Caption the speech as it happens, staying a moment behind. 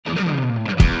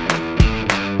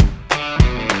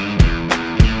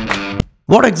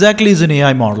What exactly is an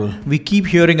AI model? We keep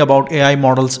hearing about AI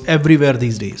models everywhere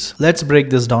these days. Let's break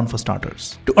this down for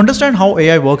starters. To understand how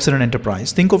AI works in an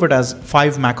enterprise, think of it as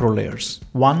 5 macro layers.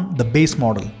 1. The base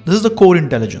model. This is the core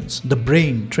intelligence, the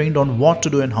brain trained on what to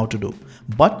do and how to do.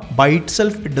 But by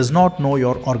itself, it does not know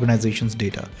your organization's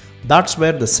data. That's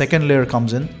where the second layer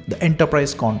comes in, the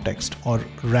enterprise context or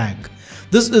RAG.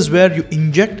 This is where you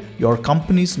inject your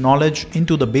company's knowledge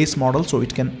into the base model so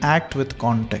it can act with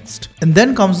context. And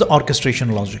then comes the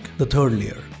orchestration logic, the third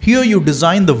layer. Here you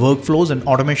design the workflows and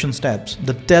automation steps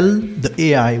that tell the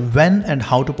AI when and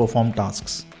how to perform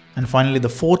tasks. And finally, the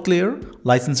fourth layer,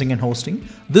 licensing and hosting.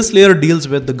 This layer deals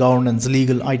with the governance,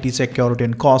 legal, IT security,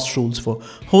 and cost rules for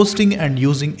hosting and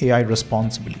using AI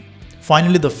responsibly.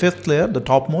 Finally, the fifth layer, the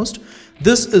topmost,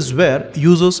 this is where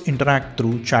users interact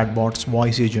through chatbots,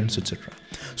 voice agents, etc.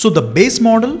 So the base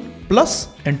model plus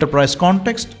enterprise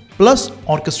context plus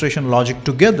orchestration logic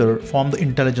together form the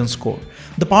intelligence core.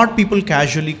 The part people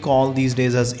casually call these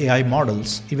days as AI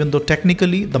models, even though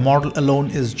technically the model alone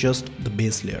is just the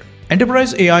base layer.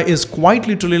 Enterprise AI is quite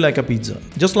literally like a pizza.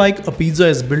 Just like a pizza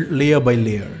is built layer by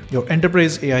layer, your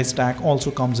enterprise AI stack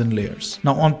also comes in layers.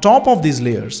 Now on top of these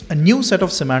layers, a new set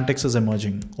of semantics is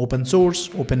emerging: open source,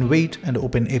 OpenWeight, and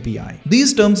OpenAPI.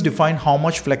 These terms define how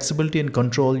much flexibility and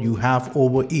control you have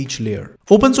over each layer.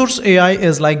 Open source AI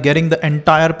is like getting the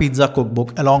entire pizza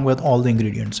cookbook along with all the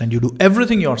ingredients, and you do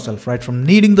everything yourself, right from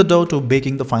kneading the dough to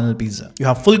baking the final pizza. You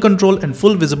have full control and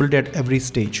full visibility at every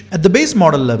stage. At the base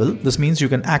model level, this means you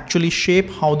can actually shape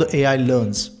how the AI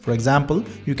learns. For example,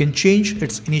 you can change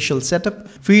its initial setup,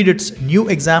 feed its new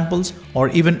examples, or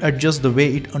even adjust the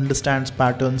way it understands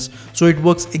patterns so it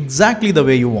works exactly the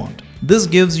way you want. This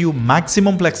gives you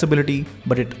maximum flexibility,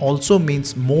 but it also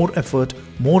means more effort,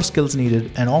 more skills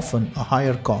needed, and often a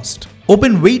higher cost.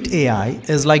 OpenWeight AI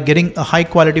is like getting a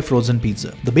high-quality frozen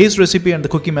pizza. The base recipe and the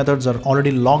cookie methods are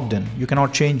already logged in. You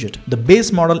cannot change it. The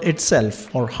base model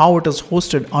itself, or how it is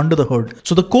hosted under the hood.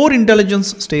 So the core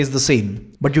intelligence stays the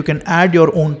same, but you can add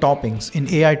your own toppings. In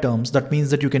AI terms, that means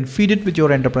that you can feed it with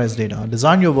your enterprise data,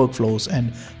 design your workflows,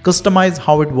 and customize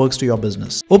how it works to your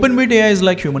business. OpenWeight AI is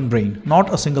like human brain,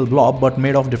 not a single blob, but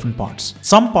made of different parts.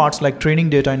 Some parts like training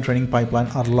data and training pipeline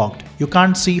are locked. You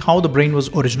can't see how the brain was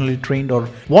originally trained, or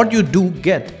what you do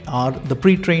get are the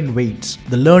pre-trained weights,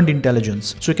 the learned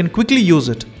intelligence, so you can quickly use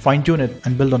it, fine-tune it,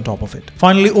 and build on top of it.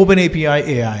 Finally, OpenAPI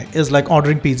AI is like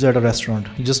ordering pizza at a restaurant.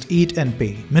 You just eat and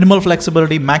pay. Minimal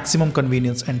flexibility, maximum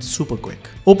convenience, and super quick.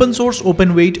 Open source,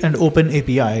 OpenWeight, and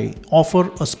OpenAPI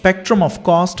offer a spectrum of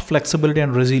cost, flexibility,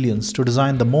 and resilience to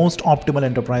design the most optimal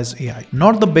enterprise AI.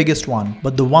 Not the biggest one,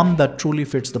 but the one that truly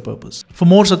fits the purpose. For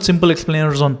more such simple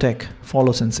explainers on tech,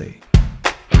 follow Sensei.